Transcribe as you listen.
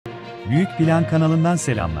Büyük Plan kanalından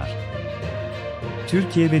selamlar.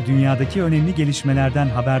 Türkiye ve dünyadaki önemli gelişmelerden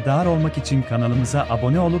haberdar olmak için kanalımıza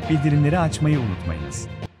abone olup bildirimleri açmayı unutmayınız.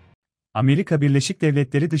 Amerika Birleşik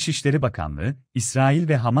Devletleri Dışişleri Bakanlığı, İsrail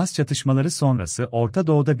ve Hamas çatışmaları sonrası Orta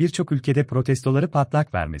Doğu'da birçok ülkede protestoları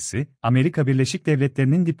patlak vermesi, Amerika Birleşik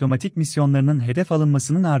Devletleri'nin diplomatik misyonlarının hedef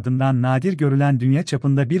alınmasının ardından nadir görülen dünya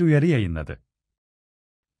çapında bir uyarı yayınladı.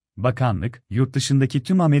 Bakanlık, yurt dışındaki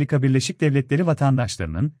tüm Amerika Birleşik Devletleri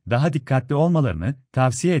vatandaşlarının daha dikkatli olmalarını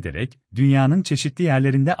tavsiye ederek, dünyanın çeşitli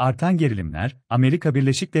yerlerinde artan gerilimler, Amerika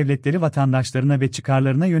Birleşik Devletleri vatandaşlarına ve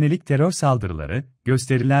çıkarlarına yönelik terör saldırıları,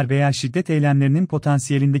 gösteriler veya şiddet eylemlerinin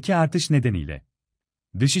potansiyelindeki artış nedeniyle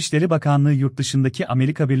Dışişleri Bakanlığı yurt dışındaki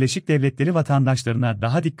Amerika Birleşik Devletleri vatandaşlarına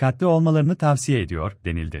daha dikkatli olmalarını tavsiye ediyor,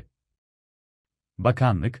 denildi.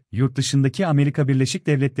 Bakanlık, yurt dışındaki Amerika Birleşik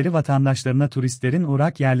Devletleri vatandaşlarına turistlerin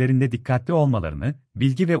uğrak yerlerinde dikkatli olmalarını,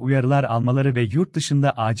 bilgi ve uyarılar almaları ve yurt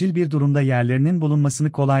dışında acil bir durumda yerlerinin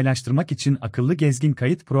bulunmasını kolaylaştırmak için akıllı gezgin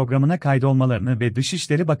kayıt programına kaydolmalarını ve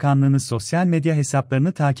Dışişleri Bakanlığı'nın sosyal medya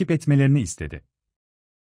hesaplarını takip etmelerini istedi.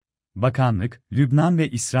 Bakanlık, Lübnan ve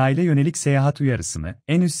İsrail'e yönelik seyahat uyarısını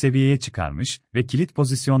en üst seviyeye çıkarmış ve kilit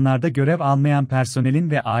pozisyonlarda görev almayan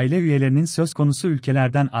personelin ve aile üyelerinin söz konusu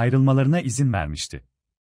ülkelerden ayrılmalarına izin vermişti.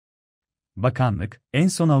 Bakanlık, en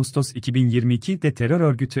son Ağustos 2022'de terör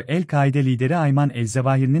örgütü El-Kaide lideri Ayman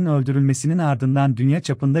el-Zawahiri'nin öldürülmesinin ardından dünya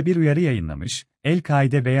çapında bir uyarı yayınlamış,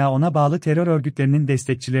 El-Kaide veya ona bağlı terör örgütlerinin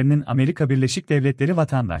destekçilerinin Amerika Birleşik Devletleri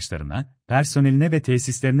vatandaşlarına, personeline ve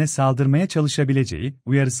tesislerine saldırmaya çalışabileceği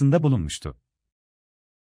uyarısında bulunmuştu.